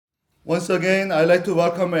Once again, I'd like to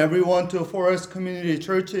welcome everyone to Forest Community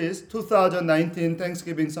Church's 2019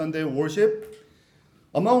 Thanksgiving Sunday worship.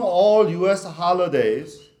 Among all U.S.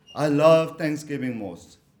 holidays, I love Thanksgiving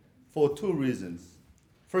most for two reasons.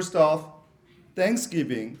 First off,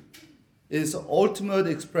 Thanksgiving is the ultimate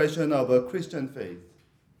expression of a Christian faith.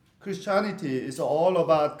 Christianity is all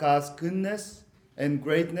about God's goodness and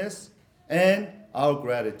greatness and our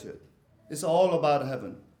gratitude. It's all about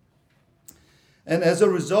heaven. And as a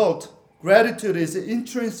result, gratitude is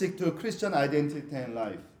intrinsic to Christian identity and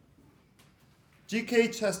life. G.K.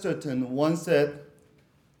 Chesterton once said,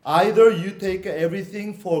 either you take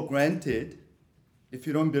everything for granted, if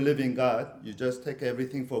you don't believe in God, you just take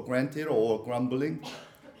everything for granted or grumbling,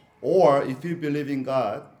 or if you believe in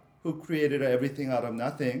God, who created everything out of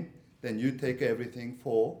nothing, then you take everything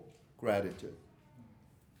for gratitude.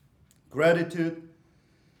 Gratitude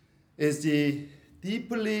is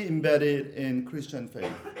deeply embedded in Christian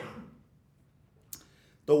faith.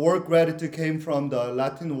 The word gratitude came from the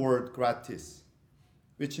Latin word gratis,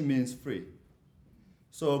 which means free.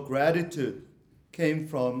 So gratitude came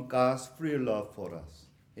from God's free love for us.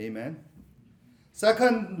 Amen.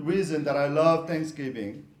 Second reason that I love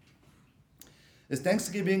Thanksgiving is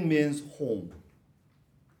Thanksgiving means home.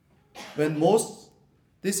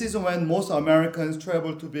 This is when most Americans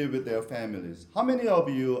travel to be with their families. How many of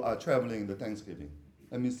you are traveling the Thanksgiving?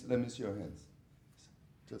 Let me see your hands.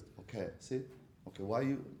 Just okay. See? Okay. Why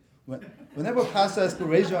you? Whenever pastor asks to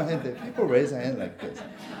raise your hand, people raise a hand like this.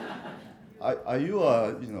 Are you?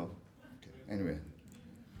 Okay. Anyway.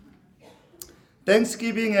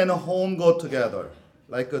 Thanksgiving and home go together,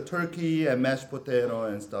 like a turkey and mashed potato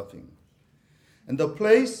and stuffing. And the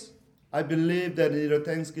place I believe that in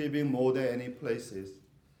Thanksgiving more than any places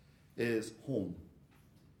is home.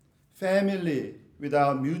 Family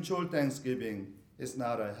without mutual thanksgiving is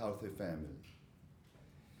not a healthy family.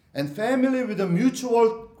 And family with a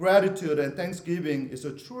mutual gratitude and thanksgiving is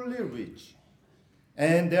a truly rich.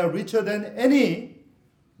 And they are richer than any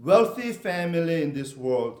wealthy family in this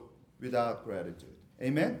world without gratitude.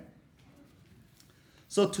 Amen?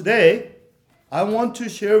 So today, I want to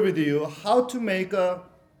share with you how to make a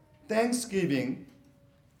Thanksgiving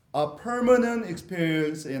a permanent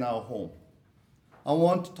experience in our home. I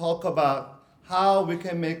want to talk about how we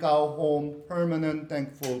can make our home permanent,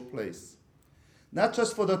 thankful place. Not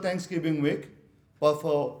just for the Thanksgiving week, but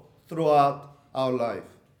for throughout our life.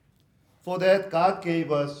 For that, God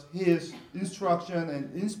gave us His instruction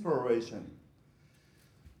and inspiration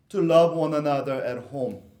to love one another at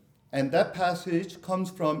home. And that passage comes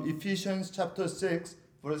from Ephesians chapter 6,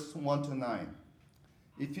 verse 1 to 9.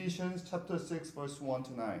 Ephesians chapter 6, verse 1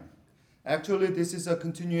 to 9. Actually, this is a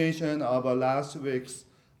continuation of last week's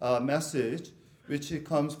message, which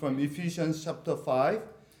comes from Ephesians chapter 5.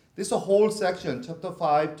 This whole section, chapter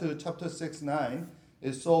 5 to chapter 6, 9,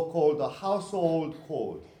 is so-called the household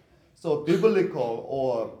code. So biblical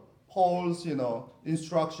or Paul's,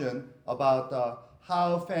 instruction about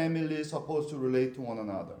how family is supposed to relate to one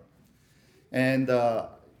another. And I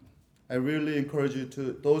really encourage you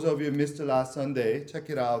to, those of you who missed it last Sunday, check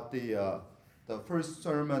it out, the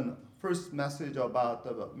first message about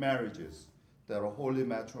the marriages, the holy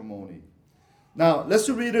matrimony. Now, let's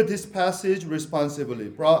read this passage responsibly.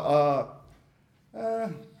 Brothers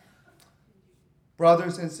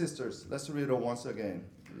and sisters, let's read it once again.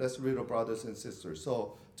 Let's read it, brothers and sisters.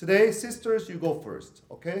 So today, sisters, you go first.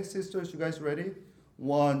 Okay, sisters, you guys ready?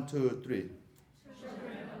 1, 2, 3.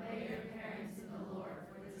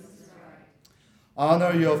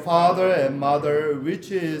 Honor your father and mother, which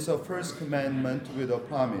is a first commandment with a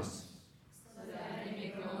promise. So that they may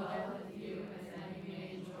grow up with you and that you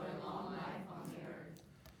may enjoy long life on the earth.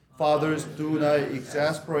 Fathers, do not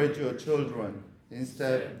exasperate your children.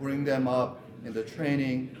 Instead, bring them up in the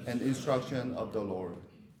training and instruction of the Lord.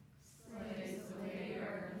 Slaves, obey your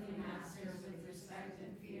earthly masters with respect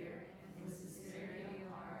and fear and with sincerity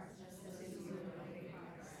of heart, just as you would obey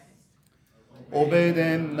Christ. Obey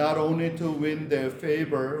them not only to win their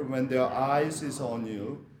favor when their eyes is on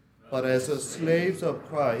you, but as slaves of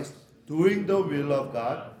Christ, doing the will of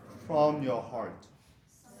God from your heart.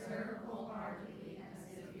 Serve wholeheartedly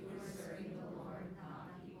as if you were serving the Lord,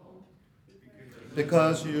 not people.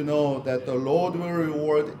 Because you know that the Lord will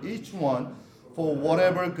reward each one for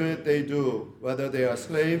whatever good they do, whether they are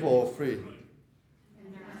slave or free.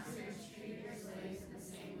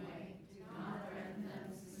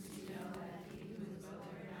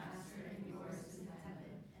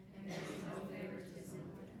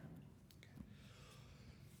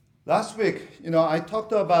 Last week, I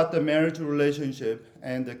talked about the marriage relationship,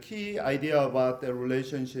 and the key idea about the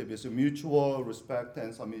relationship is mutual respect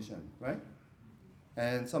and submission, right?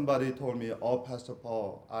 And somebody told me, oh, Pastor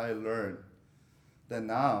Paul, I learned that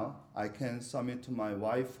now I can submit to my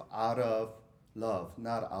wife out of love,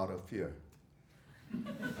 not out of fear.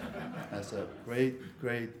 That's a great,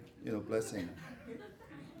 great, blessing.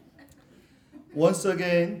 Once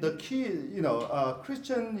again, the key,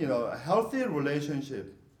 Christian,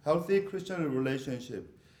 healthy Christian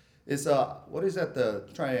relationship is what is that? The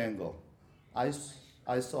triangle,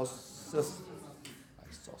 isosceles.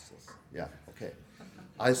 Yeah, okay.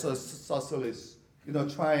 Isosceles,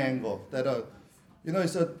 triangle that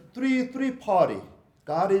it's a three party.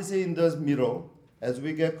 God is in the middle. As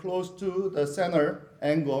we get close to the center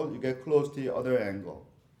angle, you get close to the other angle.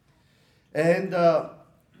 And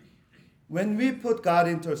when we put God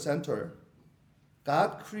into center,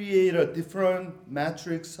 God created a different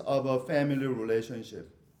matrix of a family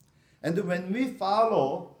relationship. And when we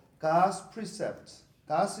follow God's precepts,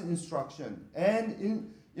 God's instruction,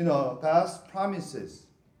 and God's promises,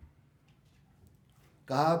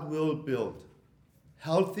 God will build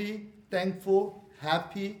healthy, thankful,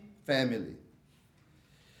 happy family.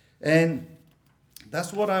 And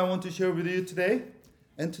that's what I want to share with you today.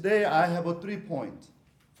 And today I have 3 points.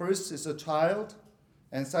 First is a child,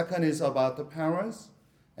 and second is about the parents,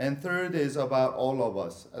 and third is about all of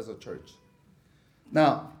us as a church.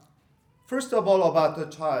 Now, first of all, about the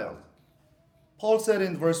child. Paul said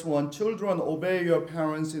in verse 1, children, obey your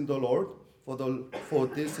parents in the Lord, for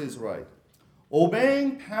this is right.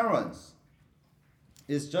 Obeying parents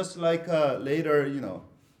is just like later,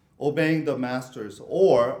 obeying the masters,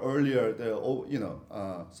 or earlier,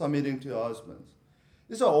 submitting to your husbands.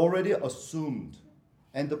 These are already assumed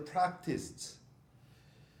and practiced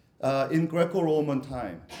in Greco-Roman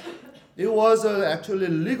time. It was actually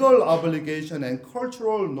legal obligation and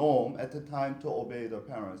cultural norm at the time to obey the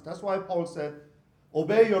parents. That's why Paul said,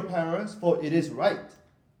 obey your parents, for it is right.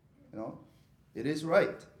 It is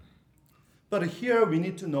right. But here we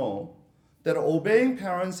need to know that obeying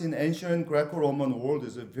parents in ancient Greco-Roman world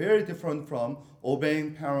is very different from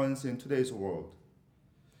obeying parents in today's world.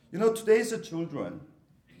 Today's children,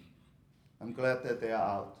 I'm glad that they are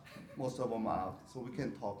out. Most of them are out, so we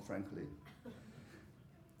can talk frankly.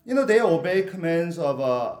 They obey commands of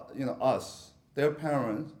us, their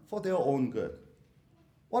parents, for their own good.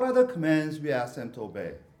 What are the commands we ask them to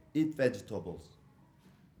obey? Eat vegetables.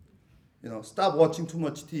 Stop watching too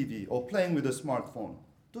much TV or playing with a smartphone.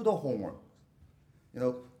 Do the homework.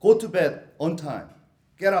 Go to bed on time.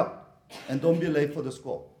 Get up and don't be late for the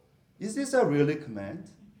school. Is this a really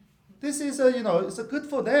command? This is it's a good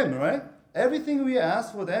for them, right? Everything we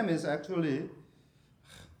ask for them is actually.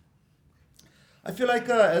 I feel like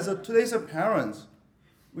as today's parents,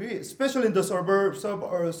 we, especially in the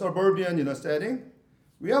suburban setting,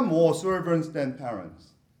 we are more servants than parents.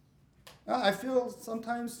 I feel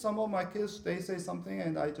sometimes some of my kids, they say something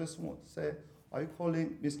and I just want to say, are you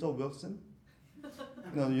calling Mr. Wilson?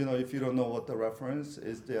 If you don't know what the reference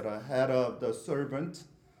is, they're the head of the servant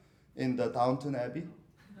in the Downton Abbey.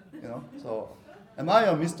 So am I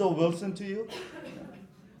a Mr. Wilson to you?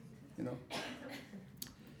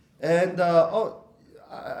 And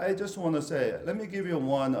I just want to say, let me give you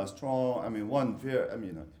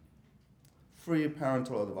free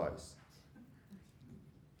parental advice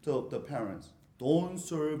to the parents. Don't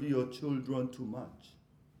serve your children too much.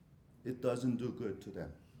 It doesn't do good to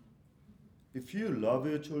them. If you love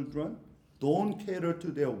your children, don't cater to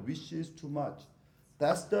their wishes too much.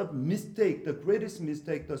 That's the mistake, the greatest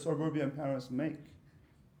mistake the suburban parents make.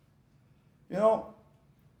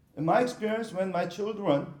 In my experience, when my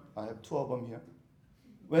children, I have 2 of them here,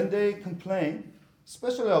 when they complain,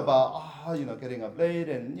 especially about getting up late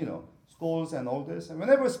and schools and all this, and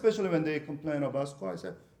especially when they complain about school, I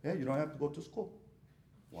say, yeah, you don't have to go to school.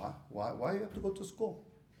 Why you have to go to school?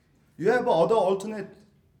 You have other alternate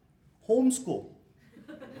homeschool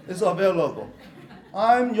is available.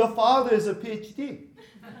 Your father is a PhD.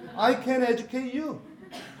 I can educate you.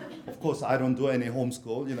 Of course, I don't do any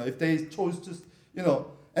homeschool. If they chose to,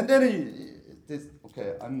 and then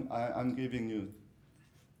I'm giving you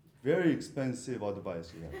very expensive advice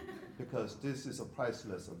here because this is a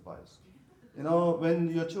priceless advice. When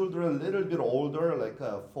your children are a little bit older, like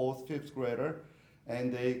a 4th, 5th grader,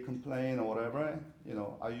 and they complain or whatever,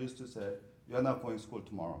 I used to say, you're not going to school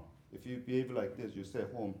tomorrow. If you behave like this, you stay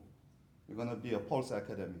home. You're going to be a Pulse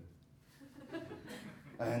Academy.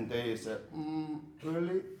 And they said,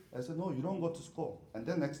 really? I said, no, you don't go to school. And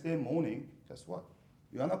then next day morning, guess what?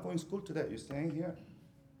 You are not going to school today. You're staying here.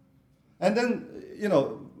 And then,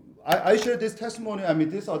 I shared this testimony,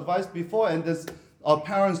 this advice before, and our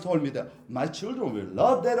parents told me that my children will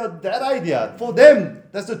love that idea. For them,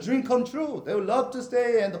 that's a dream come true. They will love to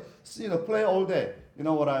stay and play all day. You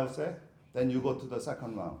know what I'll say? Then you go to the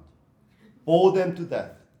second round. Bore them to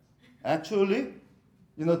death. Actually,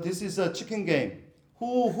 this is a chicken game.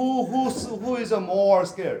 Who is more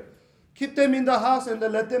scared? Keep them in the house and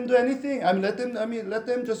then let them do anything. Let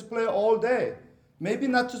them just play all day. Maybe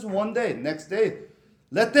not just one day, next day.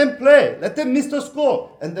 Let them play. Let them miss the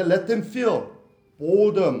school. And then let them feel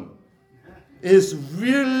boredom is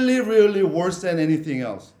really, really worse than anything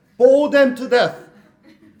else. Bore them to death.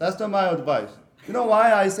 That's my advice. You know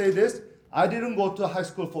why I say this? I didn't go to high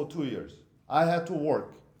school for 2 years. I had to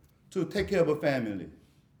work to take care of a family.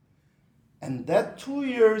 And that 2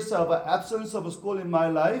 years of absence of school in my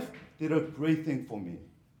life did a great thing for me.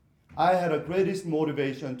 I had a greatest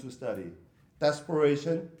motivation to study.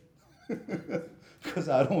 Desperation, because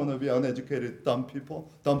I don't want to be uneducated, dumb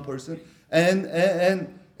person. And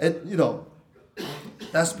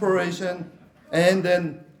desperation, and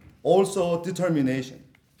then also determination.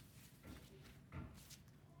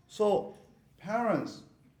 So parents,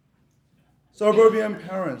 suburban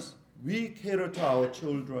parents, we cater to our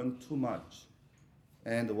children too much.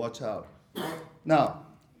 And watch out. Now,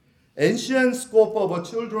 ancient scope of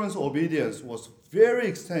children's obedience was very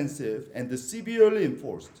extensive and severely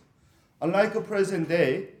enforced. Unlike the present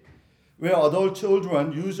day, where adult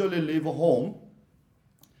children usually leave home,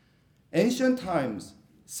 ancient times,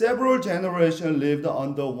 several generations lived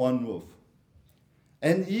under one roof.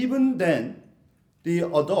 And even then, the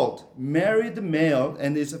adult married male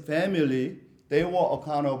and his family, they were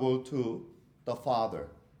accountable to the father,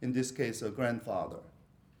 in this case, a grandfather.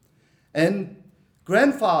 And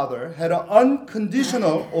grandfather had an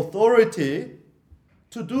unconditional authority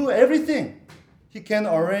to do everything. He can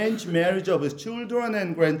arrange marriage of his children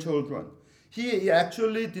and grandchildren. He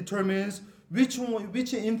actually determines which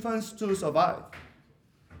infants to survive.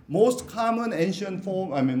 Most common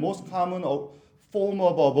form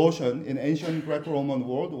of abortion in ancient Greco-Roman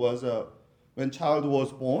world was when child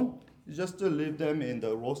was born, you just leave them in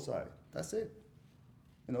the roadside. That's it.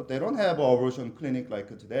 They don't have an abortion clinic like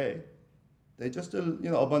today. They just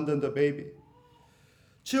abandon the baby.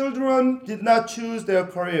 Children did not choose their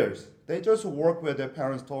careers. They just worked where their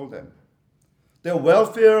parents told them. Their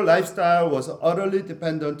welfare lifestyle was utterly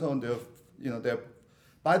dependent on their.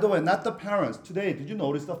 By the way, not the parents. Today, did you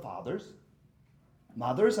notice the fathers?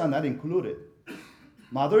 Mothers are not included.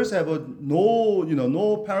 Mothers have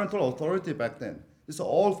no parental authority back then. It's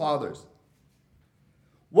all fathers.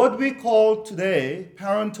 What we call today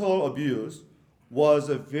parental abuse was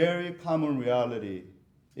a very common reality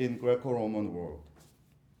in Greco-Roman world.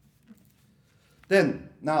 Then,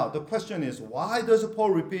 now the question is, why does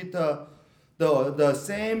Paul repeat the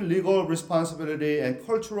same legal responsibility and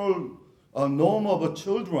cultural norm of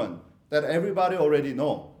children that everybody already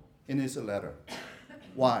know in his letter?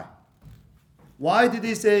 Why? Why did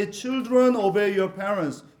he say, children, obey your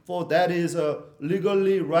parents, for that is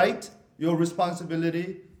legally right, your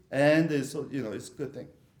responsibility, and it's a good thing.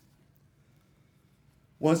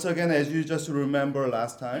 Once again, as you just remember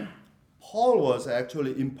last time, Paul was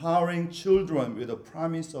actually empowering children with the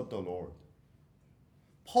promise of the Lord.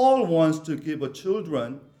 Paul wants to give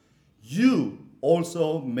children, you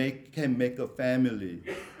also can make a family,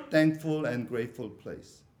 thankful and grateful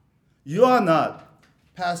place. You are not,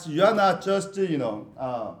 pastor, you are not just,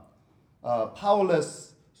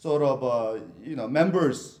 powerless sort of,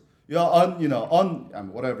 members. You are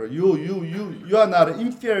whatever. You are not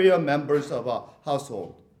inferior members of a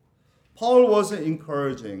household. Paul was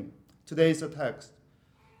encouraging, today's text,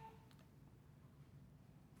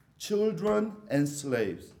 children and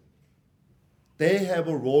slaves, they have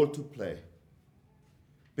a role to play.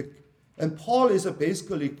 And Paul is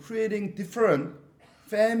basically creating different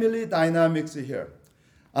family dynamics here.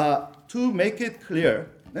 To make it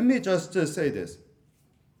clear, let me just say this.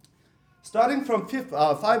 Starting from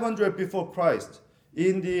 500 before Christ,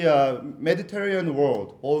 in the Mediterranean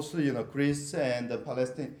world, also Greece and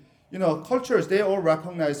Palestine, cultures, they all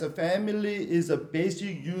recognize that family is a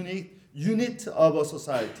basic unit of a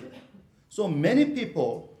society. So many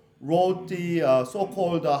people wrote the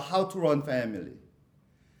so-called How to Run Family.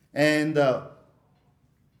 And I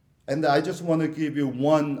just want to give you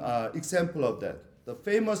one example of that. The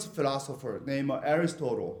famous philosopher named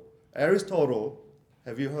Aristotle. Aristotle,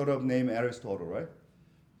 have you heard of name Aristotle, right?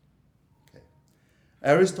 Okay.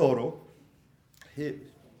 Aristotle,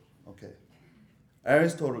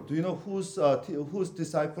 Aristotle, do you know whose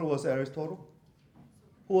disciple was Aristotle?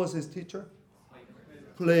 Who was his teacher?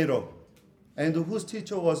 Plato. And whose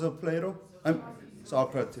teacher was Plato?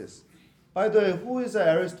 Socrates. By the way, who is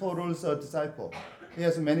Aristotle's disciple? He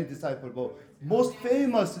has many disciples, but most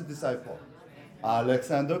famous disciple,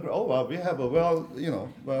 Alexander. Oh, well, we have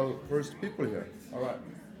well-versed people here. All right.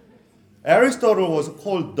 Aristotle was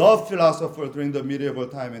called the philosopher during the medieval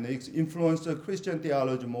time, and he influenced Christian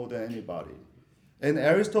theology more than anybody. And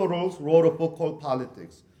Aristotle wrote a book called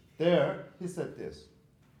Politics. There, he said this.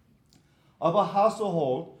 Of a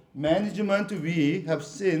household management, we have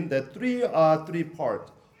seen that three are three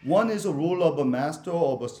parts. One is a rule of a master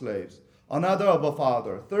over slaves, another of a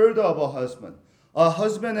father, third of a husband. A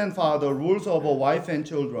husband and father rules over wife and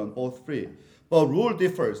children, both free. But rule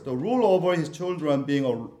differs. The rule over his children being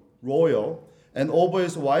a royal, and over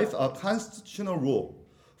his wife a constitutional rule.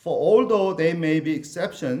 For although there may be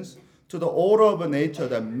exceptions to the order of nature,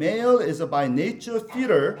 the male is by nature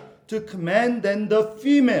fitter to command than the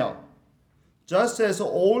female, just as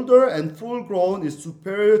older and full-grown is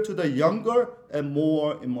superior to the younger and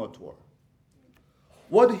more immature.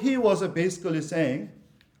 What he was basically saying,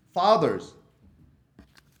 fathers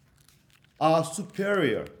are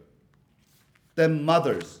superior than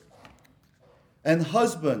mothers, and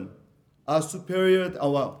husbands are superior.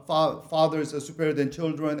 Fathers are superior than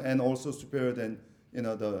children, and also superior than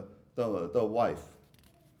the wife.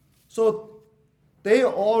 So they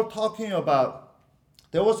are all talking about.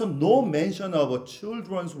 There was no mention of a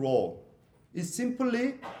children's role. It's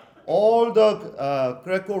simply all the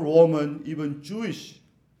Greco-Roman, even Jewish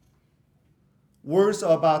words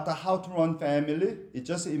about how to run family. It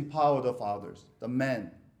just empower the fathers, the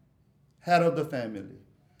man, head of the family,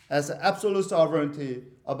 has absolute sovereignty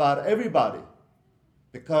about everybody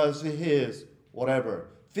because he is whatever,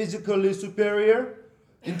 physically superior,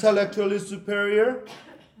 intellectually superior,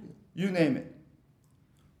 you name it.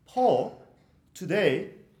 Paul,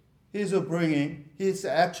 today, he's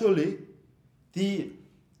actually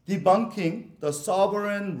debunking the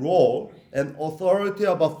sovereign role and authority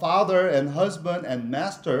of a father and husband and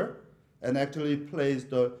master, and actually plays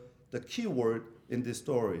the key word in this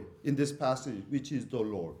story, in this passage, which is the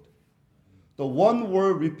Lord. The one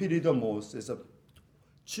word repeated the most is,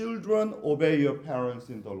 children, obey your parents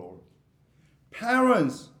in the Lord.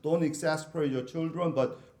 Parents, don't exasperate your children,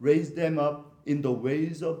 but raise them up in the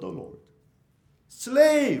ways of the Lord.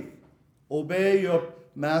 Slave, obey your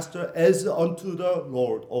master as unto the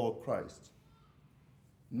Lord or Christ.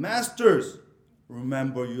 Masters,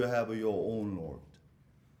 remember you have your own Lord.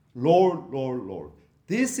 Lord, Lord, Lord.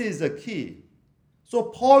 This is the key. So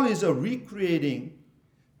Paul is creating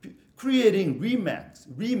remix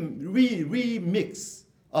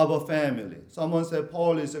of a family. Someone said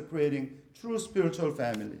Paul is creating true spiritual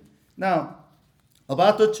family. Now,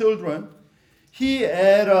 about the children, he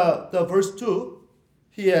at the verse 2,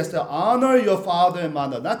 he has to honor your father and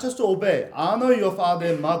mother. Not just to obey, honor your father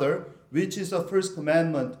and mother, which is the first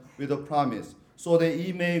commandment with a promise, so that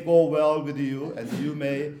it may go well with you and you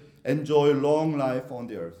may enjoy long life on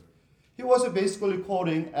the earth. He was basically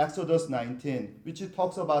quoting Exodus 19, which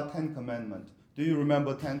talks about 10 commandments. Do you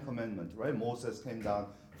remember 10 commandments, right? Moses came down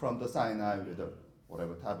from the Sinai with a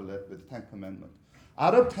tablet with 10 commandments.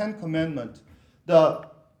 Out of 10 commandments, the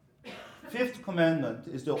 5th commandment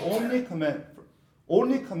is the only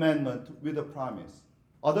commandment with a promise.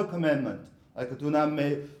 Other commandment, like do not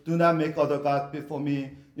make other gods before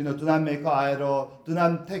me, do not make an idol, do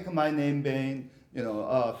not take my name vain,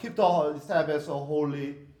 keep the Sabbath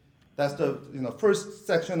holy. That's the first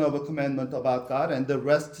section of a commandment about God, and the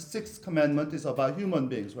rest 6th commandment is about human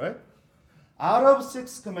beings, right? Out of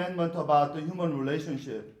 6th commandment about the human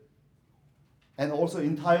relationship, and also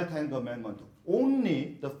entire 10 commandments,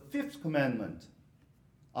 only the 5th commandment,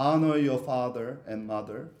 honor your father and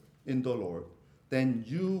mother in the Lord, then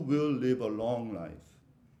you will live a long life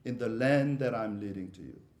in the land that I'm leading to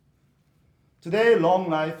you. Today, long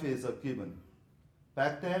life is a given.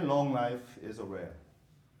 Back then, long life is a rare.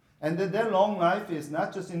 And then long life is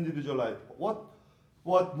not just individual life.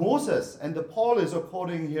 What Moses and Paul is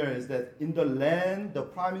quoting here is that in the land, the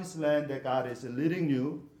promised land that God is leading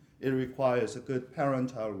you, it requires a good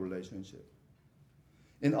parent-child relationship.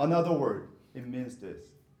 In another word, it means this.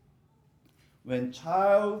 When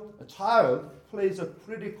a child plays a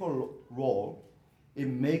critical role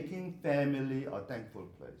in making family a thankful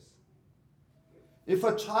place. If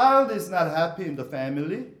a child is not happy in the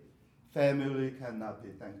family cannot be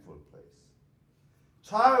a thankful place.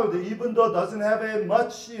 Child, even though doesn't have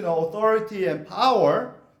much authority and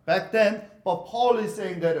power back then, but Paul is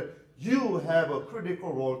saying that you have a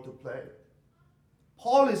critical role to play.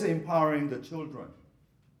 Paul is empowering the children.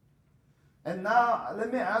 And now,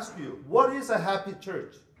 let me ask you, what is a happy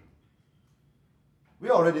church? We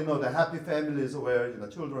already know that happy family is where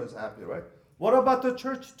children is happy, right? What about the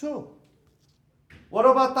church too? What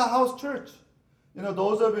about the house church?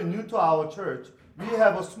 Those of you new to our church, we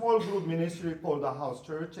have a small group ministry called the house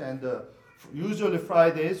church, and Usually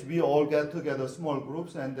Fridays, we all get together, small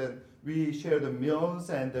groups, and then we share the meals,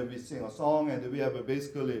 and then we sing a song, and we have a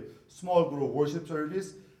basically small group worship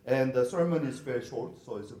service, and the sermon is very short,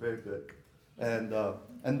 so it's very good. And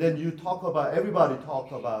then you talk about, everybody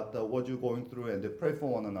talk about what you're going through, and they pray for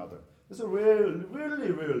one another. It's a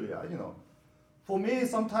really, for me,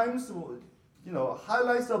 sometimes,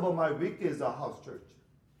 highlights of my week is a house church.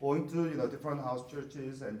 Going to, different house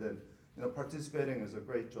churches, and then, participating is a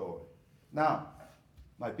great joy. Now,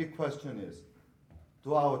 my big question is,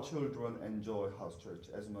 do our children enjoy house church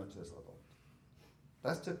as much as adults?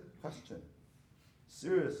 That's the question.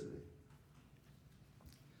 Seriously.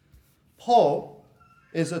 Paul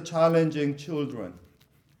is challenging children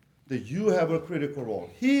that you have a critical role.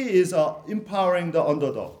 He is empowering the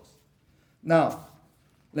underdogs. Now,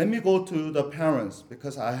 let me go to the parents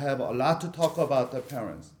because I have a lot to talk about the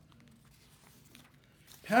parents.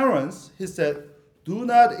 Parents, he said, do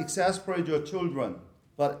not exasperate your children,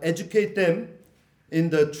 but educate them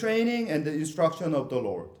in the training and the instruction of the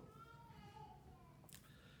Lord.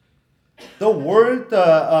 The word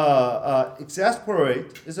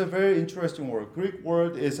exasperate is a very interesting word. Greek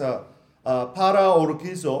word is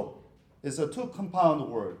paraorgizo. It's a two compound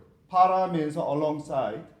word. Para means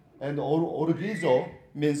alongside, and orgizo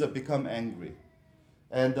means become angry.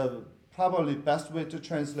 And probably best way to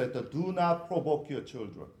translate the do not provoke your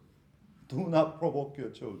children. Do not provoke your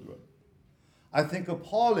children. I think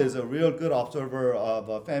Paul is a real good observer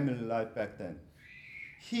of family life back then.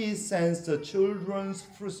 He sensed the children's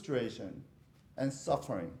frustration and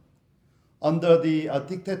suffering under the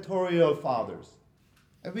dictatorial fathers,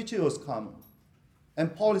 which was common.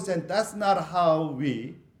 And Paul is saying that's not how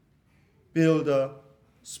we build a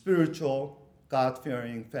spiritual,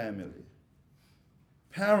 God-fearing family.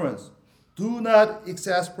 Parents, do not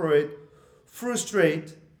exasperate,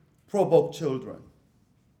 frustrate, provoke children.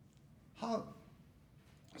 How?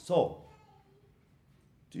 So,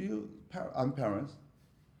 I'm parents.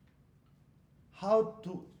 How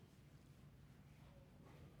do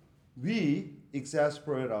we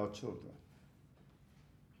exasperate our children?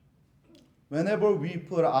 Whenever we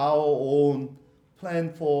put our own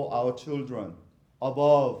plan for our children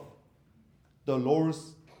above the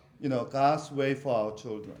Lord's, God's way for our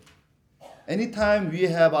children. Anytime we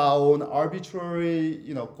have our own arbitrary,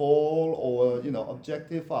 goal or,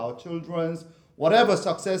 objective for our children's, whatever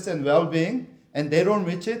success and well-being, and they don't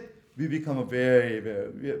reach it, we become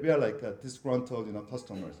we are like disgruntled,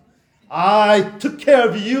 customers. I took care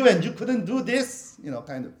of you and you couldn't do this,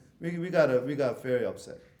 kind of. We got very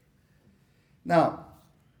upset. Now,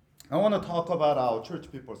 I want to talk about our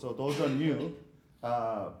church people. So those are new,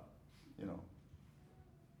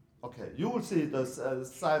 okay, you will see the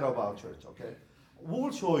side of our church, okay?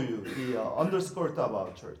 We'll show you the underskirt of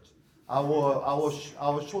our church,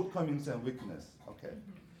 our shortcomings and weakness, okay?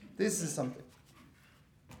 This is something.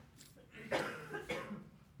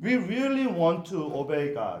 We really want to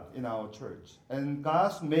obey God in our church. And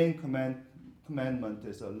God's main commandment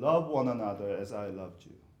is love one another as I loved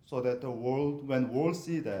you. So that when world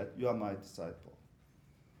see that, you are my disciple.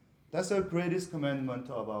 That's the greatest commandment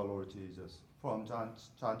of our Lord Jesus from John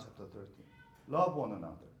chapter 13. Love one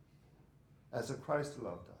another as Christ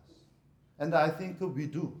loved us. And I think we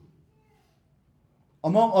do.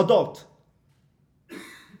 Among adults.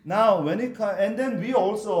 Now, and then we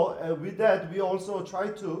also, with that, we also try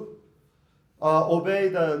to obey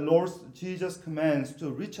the Lord Jesus' commands to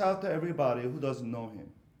reach out to everybody who doesn't know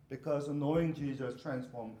him. Because knowing Jesus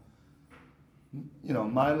transformed,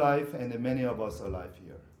 my life and many of us' life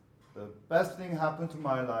here. The best thing happened to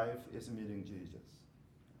my life is meeting Jesus.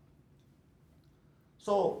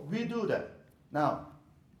 So we do that. Now,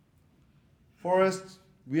 first,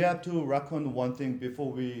 we have to reckon one thing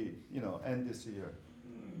before we, end this year.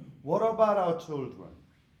 What about our children?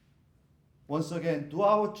 Once again, do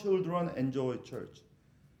our children enjoy church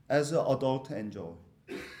as an adult enjoy?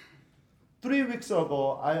 3 weeks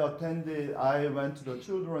ago, I went to the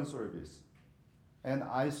children's service, and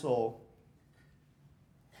I saw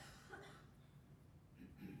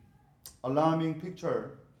alarming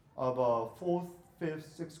picture of 4th, 5th,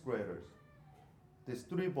 6th graders. These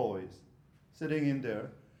 3 boys sitting in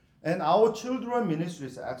there. And our children ministry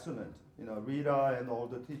is excellent. Rita and all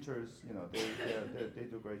the teachers, they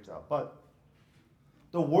do a great job. But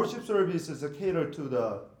the worship service is catered to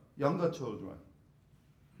the younger children.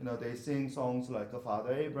 They sing songs like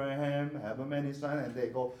Father Abraham, have a many sons, and they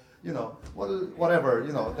go, whatever,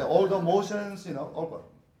 all the motions, all.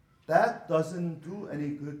 That doesn't do any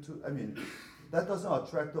good that doesn't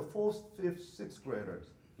attract the 4th, 5th, 6th graders.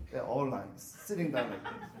 They're all like sitting down like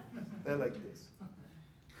this. They're like this.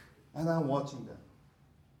 And I'm watching them.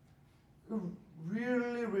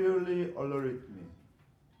 really, really alerted me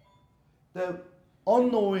that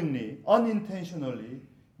unknowingly, unintentionally,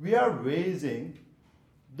 we are raising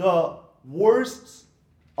the worst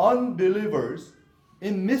unbelievers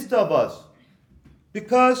in midst of us.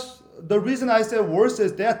 Because the reason I say worst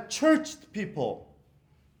is they are church people.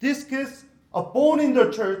 These kids are born in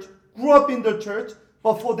the church, grew up in the church,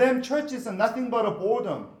 but for them, church is nothing but a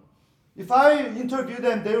boredom. If I interview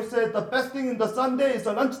them, they will say the best thing in the Sunday is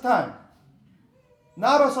a lunchtime.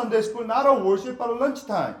 Not a Sunday school, not a worship, but a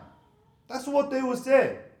lunchtime. That's what they will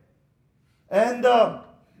say. And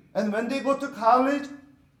when they go to college,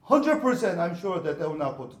 100% I'm sure that they will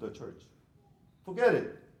not go to the church. Forget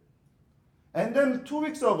it. And then 2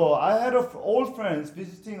 weeks ago, I had old friends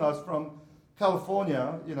visiting us from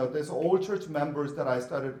California. There's old church members that I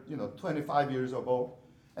started, 25 years ago.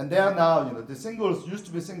 And they are now, the singles, used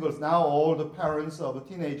to be singles, now all the parents of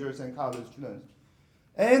teenagers and college students.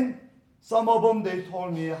 And some of them, they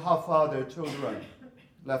told me how far their children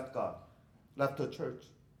left God, left the church.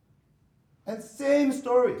 And same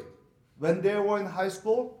story. When they were in high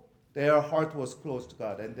school, their heart was closed to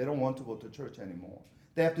God, and they don't want to go to church anymore.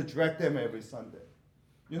 They have to drag them every Sunday.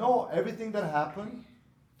 Everything that happened,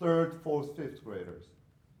 3rd, 4th, 5th graders.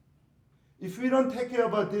 If we don't take care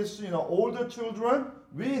of this, older children,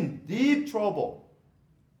 we're in deep trouble.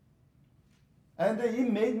 And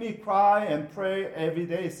it made me cry and pray every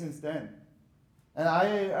day since then. And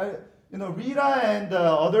I Rita and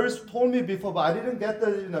others told me before, but I didn't get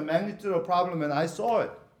the magnitude of the problem, and I saw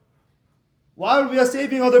it. While we are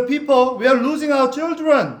saving other people, we are losing our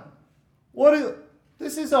children.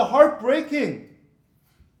 This is a heartbreaking.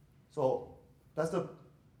 So that's the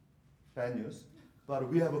bad news, but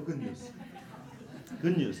we have a good news.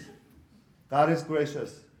 Good news. God is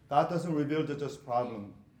gracious. God doesn't reveal just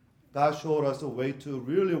problem. God showed us a way to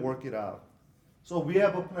really work it out. So we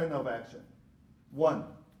have a plan of action. One,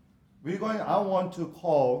 I want to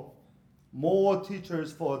call more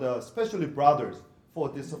teachers especially brothers, for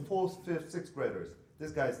this 4th, 5th, 6th graders.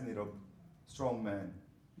 These guys need a strong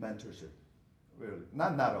mentorship. Really,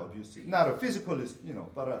 not abusive, not a physicalist,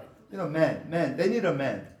 but man. They need a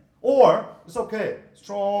man. Or it's okay,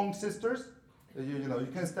 strong sisters. You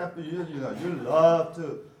can step. You love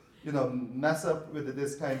to, mess up with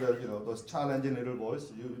this kind of, those challenging little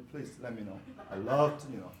boys. You please let me know. I love to,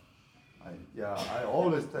 I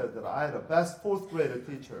always tell that I had the best 4th grader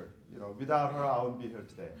teacher. Without her, I wouldn't be here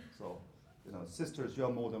today. So, sisters, you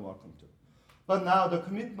are more than welcome to. But now the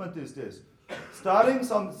commitment is this. Starting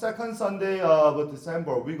second Sunday of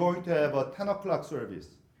December, we're going to have a 10 o'clock service.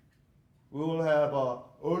 We will have an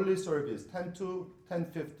early service, 10 to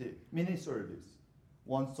 10:50, mini service.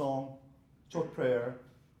 One song, short prayer,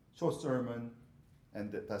 short sermon,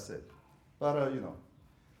 and that's it. But,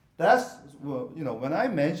 that's, when I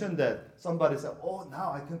mentioned that, somebody said, oh,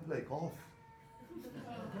 now I can play golf.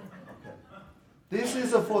 Okay. This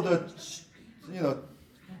is for the,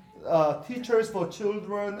 teachers for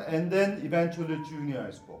children, and then eventually junior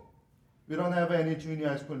high school. We don't have any junior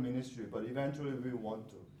high school ministry, but eventually we want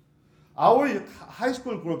to. Our high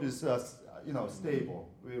school group is, stable.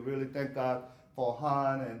 We really thank God for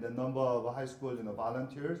Han and the number of high school,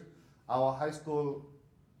 volunteers. Our high school,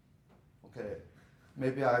 okay,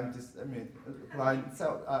 maybe blind.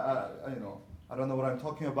 I don't know what I'm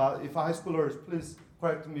talking about. If high schoolers, please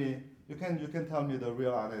correct me. You can tell me the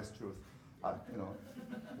real, honest truth.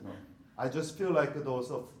 I just feel like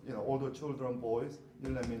those of older children, boys. You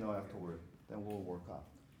let me know afterward. Then we'll work out.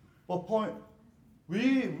 But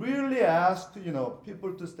we really ask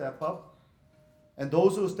people to step up, and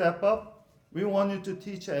those who step up, we want you to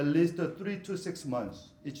teach at least 3 to 6 months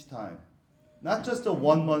each time, not just a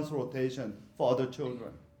 1 month rotation for other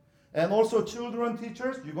children. And also children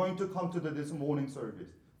teachers, you're going to come to this morning service,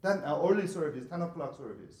 then early service, 10 o'clock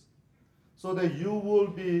service, so that you will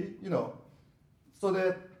be, so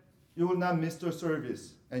that you will not miss the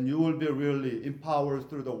service, and you will be really empowered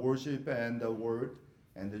through the worship and the word,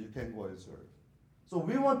 and you can go and serve. So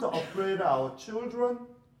we want to upgrade our children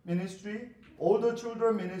ministry, older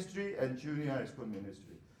children ministry, and junior high school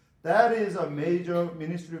ministry. That is a major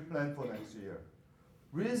ministry plan for next year.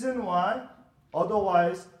 Reason why?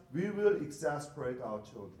 Otherwise, we will exasperate our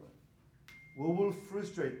children. We will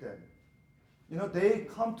frustrate them. They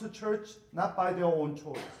come to church not by their own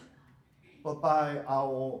choice, but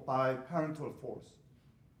by parental force.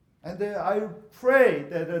 And I pray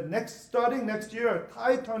that starting next year,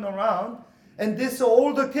 tide turn around, and this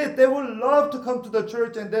older kid, they will love to come to the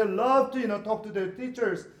church, and they love to talk to their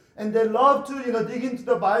teachers, and they love to dig into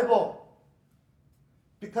the Bible.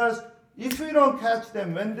 Because if we don't catch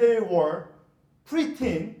them when they were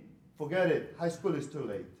preteen, forget it. High school is too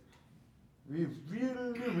late. We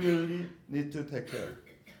really need to take care.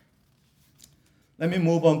 Let me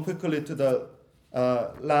move on quickly to the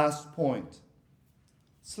last point.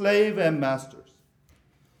 Slave and masters.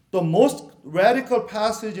 The most radical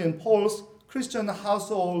passage in Paul's Christian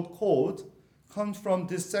household code comes from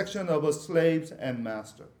this section of slaves and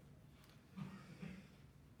master.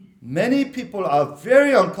 Many people are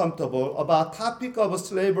very uncomfortable about topic of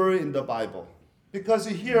slavery in the Bible because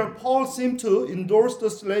here Paul seemed to endorse the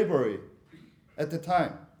slavery at the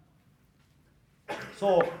time.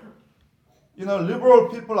 So, liberal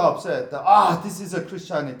people are upset that this is a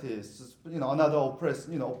Christianity, it's, another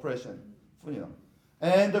oppression,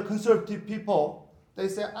 And the conservative people, they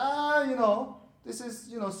say, this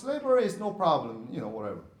is, slavery is no problem,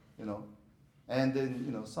 whatever, And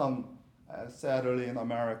then, some, sadly in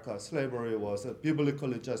America, slavery was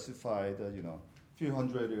biblically justified, few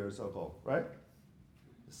hundred years ago, right?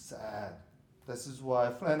 It's sad. This is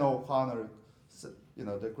why Flannery O'Connor,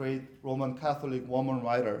 the great Roman Catholic woman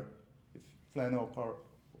writer, Flannery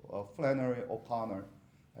O'Connor,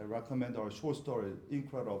 I recommend her short story,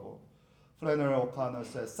 incredible. Flannery O'Connor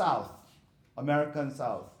says, American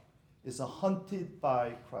South, is hunted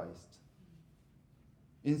by Christ.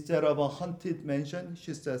 Instead of a haunted mansion,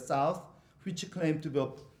 she says South, which claimed to be a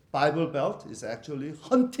Bible Belt, is actually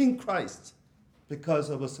hunting Christ because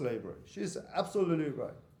of slavery. She's absolutely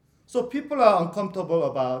right. So people are uncomfortable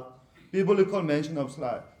about biblical mention of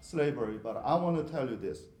slavery, but I want to tell you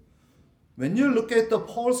this. When you look at the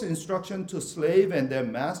Paul's instruction to slave and their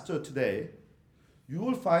master today, you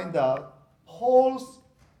will find out Paul's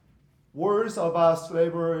words about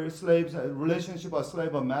slavery, slaves, relationship of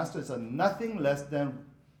slave and masters are nothing less than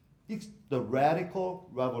the radical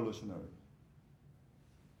revolutionary.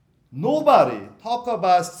 Nobody talk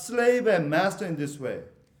about slave and master in this way.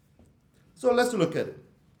 So let's look at it.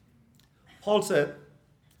 Paul said,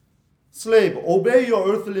 slave, obey your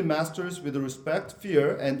earthly masters with respect,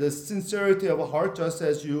 fear, and the sincerity of heart, just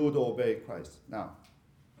as you would obey Christ. Now,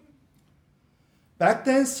 back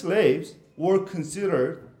then, slaves were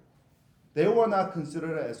not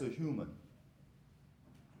considered as a human.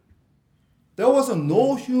 There was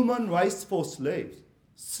no human rights for slaves.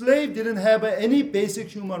 Slave didn't have any basic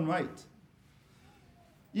human right.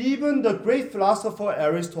 Even the great philosopher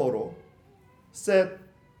Aristotle said,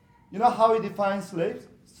 you know how he defines slaves?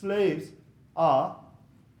 Slaves are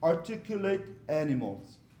articulate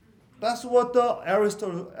animals. That's what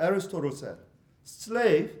Aristotle said.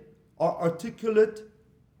 Slaves are articulate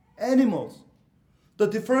animals. The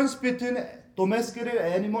difference between domesticated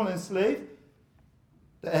animal and slave,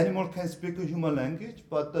 the animal can speak a human language,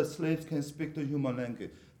 but the slaves can speak the human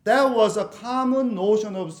language. That was a common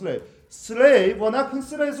notion of slave. Slaves were not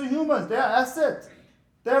considered as humans. They are assets.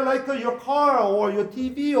 They're like your car or your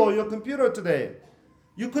TV or your computer today.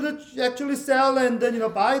 You could actually sell and then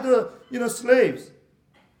buy the slaves.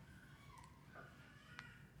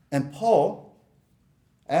 And Paul,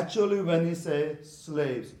 actually when he says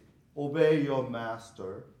slaves, obey your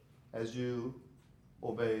master as you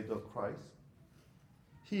obey the Christ,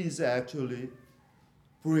 he is actually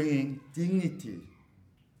bringing dignity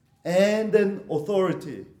and then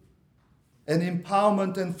authority and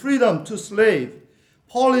empowerment and freedom to slave.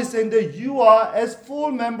 Paul is saying that you are as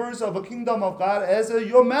full members of a kingdom of God as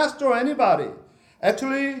your master or anybody.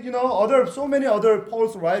 Actually, so many other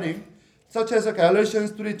Paul's writing, such as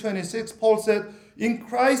Galatians 3:26, Paul said, in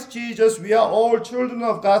Christ Jesus we are all children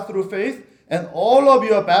of God through faith, and all of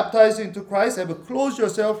you are baptized into Christ, have clothed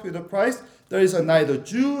yourself with Christ. There is neither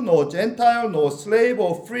Jew nor Gentile, nor slave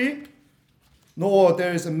or free, nor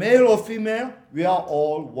there is a male or female. We are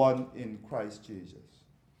all one in Christ Jesus.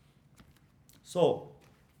 So,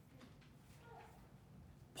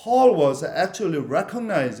 Paul was actually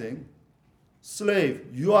recognizing, slave,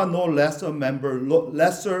 you are no lesser member,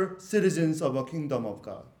 lesser citizens of a kingdom of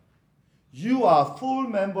God. You are full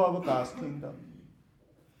member of God's kingdom.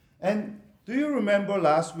 And do you remember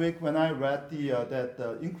last week when I read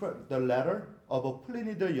the letter of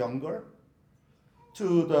Pliny the Younger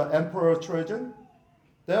to the Emperor Trajan?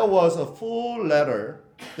 There was a full letter.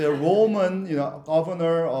 The Roman,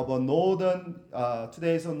 governor of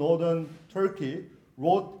today's northern Turkey,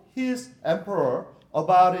 wrote his emperor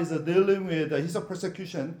about his dealing with his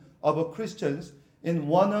persecution of Christians in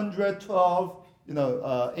 112,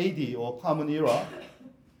 AD or Common Era.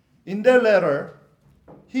 In that letter,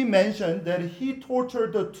 he mentioned that he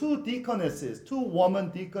tortured the two deaconesses, two woman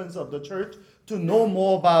deacons of the church, to know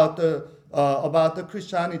more about the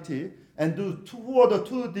Christianity. And who were the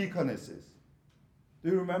two deaconesses? Do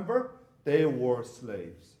you remember? They were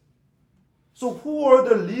slaves. So who were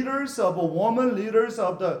the leaders women leaders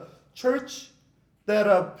of the church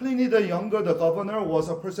that Pliny the Younger, the governor, was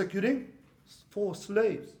persecuting for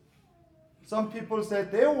slaves. Some people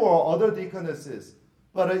said there were other deaconesses,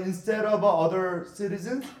 but instead of other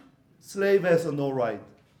citizens, slave has no right.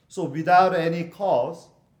 So without any cause,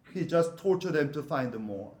 he just tortured them to find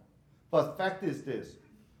more. But fact is this,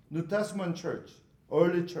 New Testament church,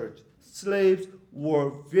 early church, slaves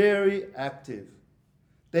were very active.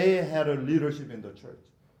 They had a leadership in the church.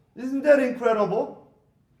 Isn't that incredible?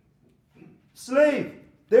 Slave,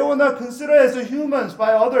 they were not considered as humans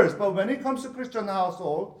by others, but when it comes to Christian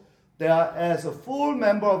household, they are as a full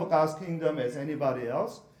member of God's kingdom as anybody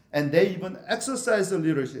else, and they even exercise the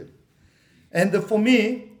leadership. And for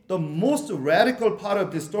me, the most radical part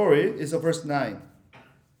of this story is verse 9.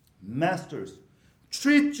 Masters,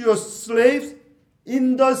 treat your slaves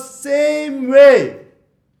in the same way.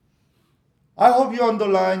 I hope you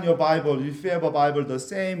underline your Bible, if you have a Bible, the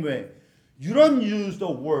same way. You don't use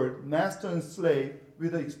the word master and slave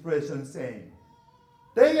with the expression same.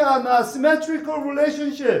 They are not symmetrical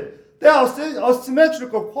relationship. They are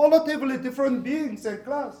asymmetrical, qualitatively different beings and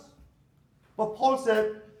class. But Paul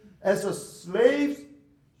said, as a slave,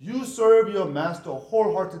 you serve your master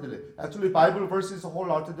wholeheartedly. Actually, Bible verse is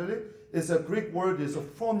wholeheartedly. It's a Greek word, is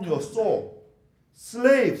from your soul.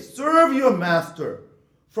 Slave, serve your master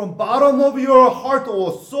from bottom of your heart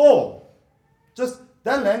or soul. Just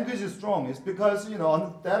that language is strong. It's because,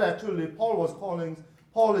 that actually Paul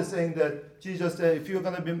is saying that Jesus said, if you're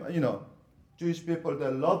going to be, Jewish people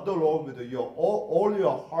that love the Lord with all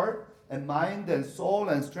your heart and mind and soul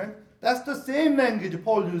and strength, that's the same language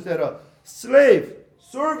Paul used that a slave,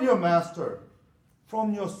 serve your master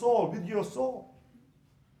from your soul, with your soul.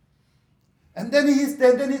 And then he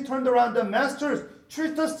turned around, the masters,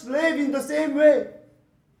 treat the slave in the same way.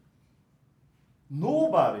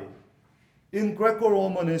 Nobody in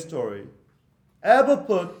Greco-Roman history ever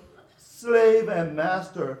put slave and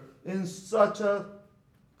master in such a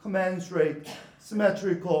commensurate,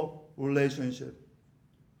 symmetrical relationship.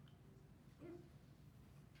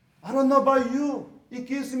 I don't know about you. It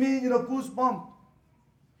gives me, goosebumps.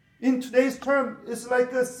 In today's term, it's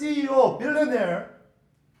like a CEO, billionaire,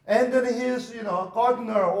 and then his,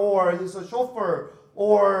 gardener or his chauffeur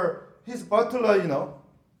or his butler,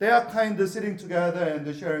 they are kind of sitting together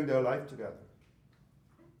and sharing their life together.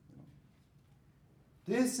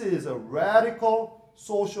 This is a radical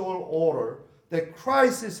social order that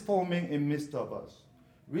Christ is forming in midst of us.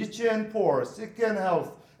 Rich and poor, sick and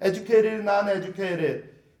health, educated and non-educated.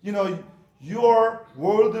 Your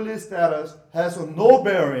worldly status has no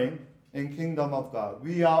bearing in kingdom of God.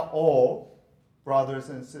 We are all brothers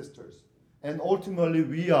and sisters. And ultimately,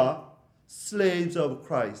 we are slaves of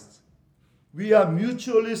Christ. We are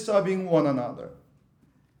mutually serving one another.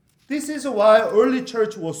 This is why early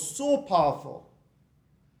church was so powerful.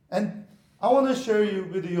 And I want to share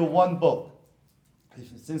with you one book.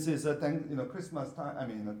 Since it's Christmas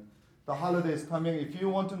time, the holiday is coming. If you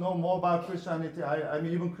want to know more about Christianity,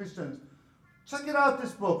 even Christians, check it out,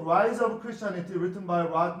 this book, Rise of Christianity, written by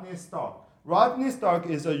Rodney Stark. Rodney Stark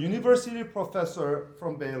is a university professor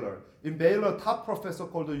from Baylor. In Baylor, top professor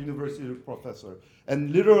called a university professor.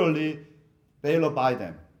 And literally, Baylor buy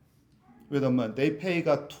them with a month. They pay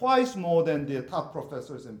twice more than the top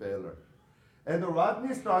professors in Baylor. And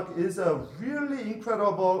Rodney Stark is a really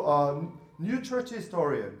incredible new church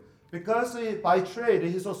historian because by trade,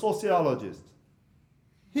 he's a sociologist.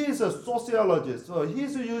 He is a sociologist, so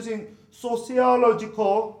he's using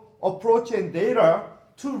sociological approach and data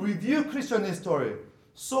to review Christian history.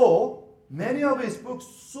 So many of his books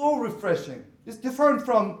so refreshing. It's different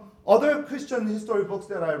from other Christian history books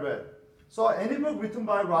that I read. So any book written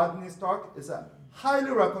by Rodney Stark is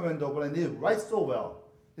highly recommendable, and he writes so well.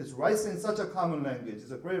 He writes in such a common language.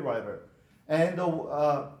 He's a great writer. And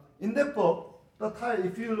in that book, the title,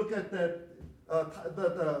 if you look at that,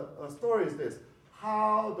 the story is this: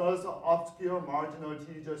 how does the obscure marginal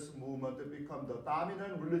religious movement become the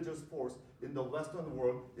dominant religious force in the Western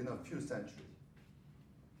world in a few centuries?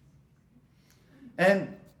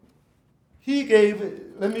 And he gave,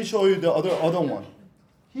 let me show you the other one.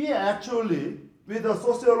 He actually, with a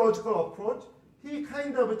sociological approach, he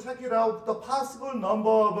kind of checked out the possible number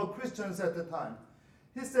of Christians at the time.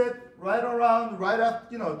 He said right after,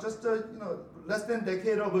 less than a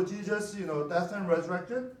decade of Jesus, death and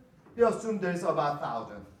resurrection, he assumed there's about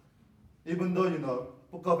 1,000. Even though,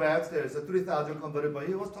 Book of Acts, there's 3,000 converted, but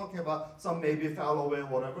he was talking about some maybe fell away,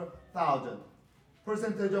 whatever, 1,000.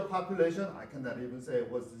 Percentage of population, I cannot even say it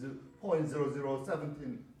was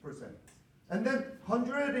 0.0017%. And then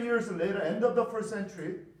 100 years later, end of the first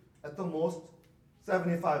century, at the most,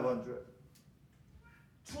 7,500.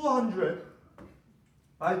 200,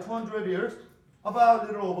 by 200 years, About a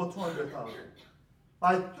little over 200,000.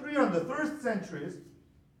 By 3rd centuries,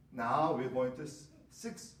 now we're going to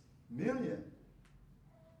 6 million.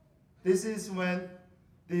 This is when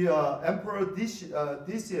the Emperor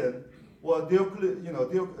Decian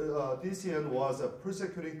Decian was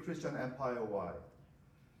persecuting Christian empire wide.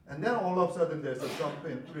 And then all of a sudden there's a jump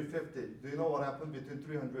in 350. Do you know what happened between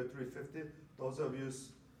 300 and 350? Those of you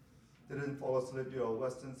didn't fall asleep your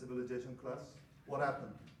Western civilization class. What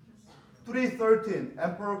happened? 313,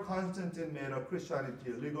 Emperor Constantine made a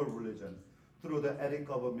Christianity a legal religion through the Edict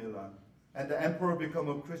of Milan. And the emperor became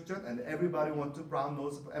a Christian, and everybody went to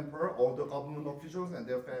brown-nosed emperor, all the government officials and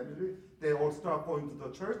their family. They all start going to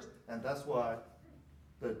the church, and that's why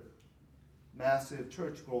the massive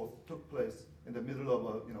church growth took place in the middle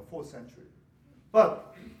of 4th century.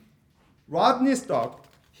 But Rodney Stark,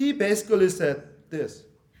 he basically said this: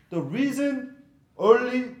 the reason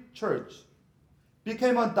early church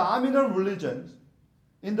became a dominant religion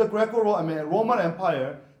in the Roman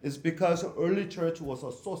Empire is because early church was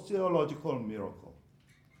a sociological miracle.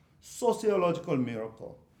 Sociological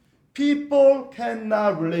miracle. People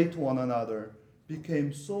cannot relate to one another,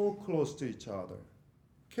 became so close to each other,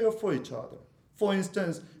 care for each other. For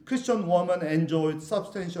instance, Christian women enjoyed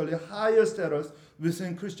substantially higher status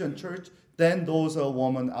within Christian church than those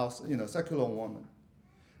women, secular women.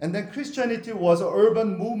 And then Christianity was an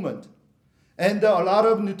urban movement. And a lot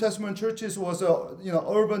of New Testament churches was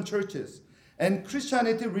urban churches. And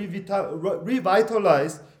Christianity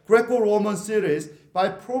revitalized Greco-Roman cities by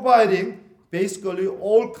providing basically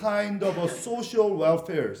all kind of social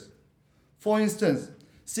welfares. For instance,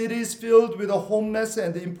 cities filled with the homeless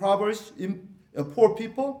and the impoverished, poor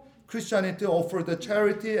people, Christianity offered the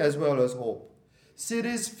charity as well as hope.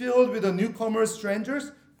 Cities filled with the newcomers,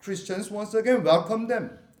 strangers, Christians once again welcomed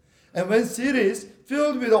them. And when cities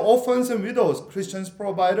filled with the orphans and widows, Christians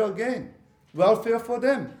provided again welfare for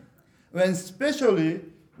them. Especially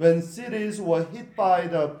when cities were hit by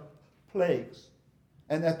the plagues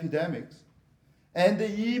and epidemics, and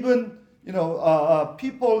even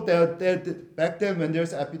people that back then when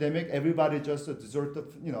there's epidemic, everybody just desert the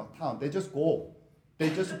town. They just go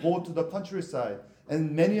to the countryside,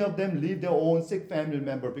 and many of them leave their own sick family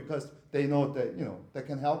member because they know that they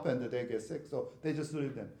can help and that they get sick, so they just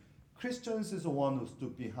leave them. Christians is the one who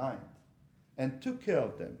stood behind and took care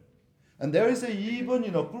of them. And there is even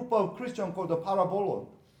group of Christians called the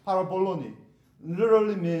Paraboloni.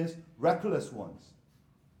 Literally means reckless ones,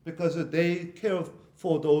 because they care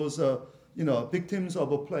for those victims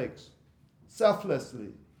of plagues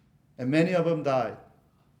selflessly, and many of them died,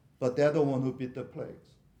 but they're the one who beat the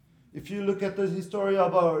plagues. If you look at the history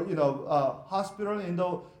of our hospital in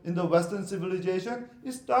the Western civilization,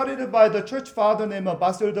 it started by the church father named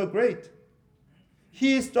Basil the Great.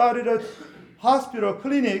 He started a hospital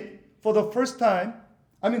clinic for the first time.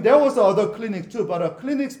 I mean, there was other clinic too, but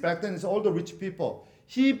clinics back then is all the rich people.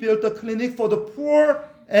 He built a clinic for the poor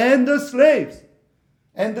and the slaves.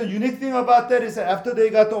 And the unique thing about that is that after they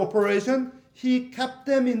got the operation, he kept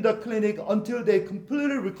them in the clinic until they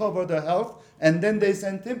completely recovered their health, and then they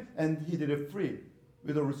sent him, and he did it free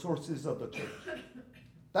with the resources of the church.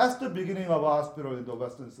 That's the beginning of a hospital in the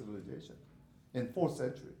Western civilization in 4th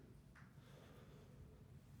century.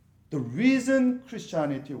 The reason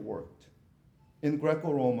Christianity worked in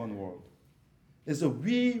Greco-Roman world is that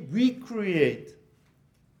we recreate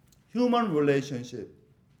human relationship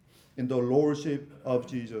in the lordship of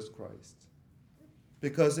Jesus Christ.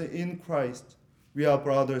 Because in Christ, we are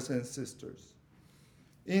brothers and sisters.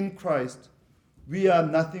 In Christ, we are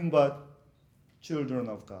nothing but children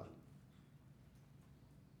of God.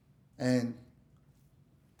 And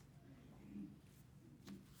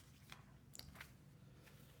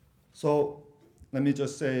so, let me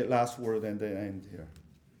just say last word and then end here.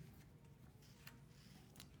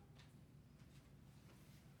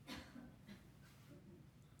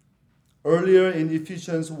 Earlier in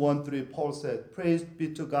Ephesians 1:3, Paul said, "Praise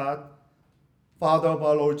be to God, Father of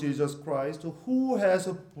our Lord Jesus Christ, who has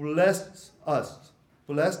blessed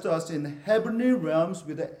us in heavenly realms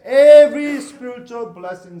with every spiritual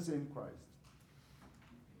blessings in Christ."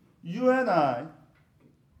 You and I,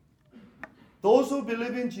 those who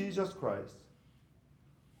believe in Jesus Christ,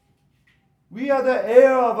 we are the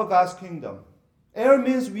heir of God's kingdom. Heir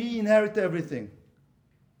means we inherit everything.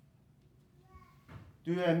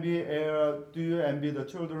 Do you envy the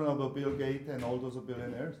children of Bill Gates and all those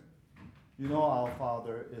billionaires? You know our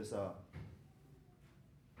Father is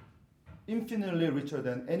infinitely richer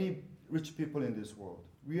than any rich people in this world.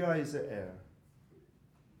 We are His heir.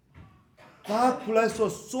 God bless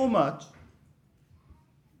us so much.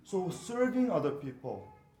 So serving other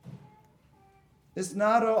people is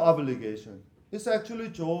not an obligation. It's actually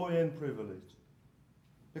joy and privilege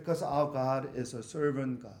because our God is a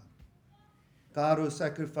servant God. God who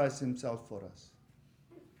sacrificed himself for us.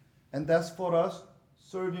 And that's for us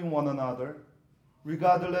serving one another,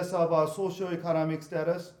 regardless of our socio-economic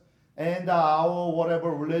status and our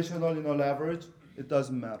whatever relational leverage, it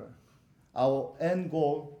doesn't matter. Our end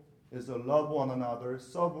goal is to love one another,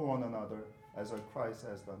 serve one another, as Christ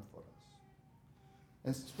has done for us.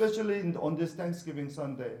 And especially on this Thanksgiving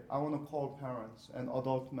Sunday, I want to call parents and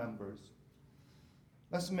adult members.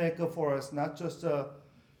 Let's make it for us not just a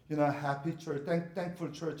happy church, thankful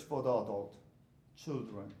church for the adult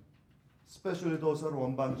children, especially those who are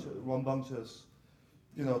rambunctious,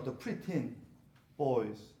 the preteen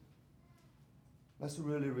boys. Let's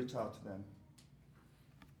really reach out to them.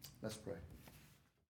 Let's pray.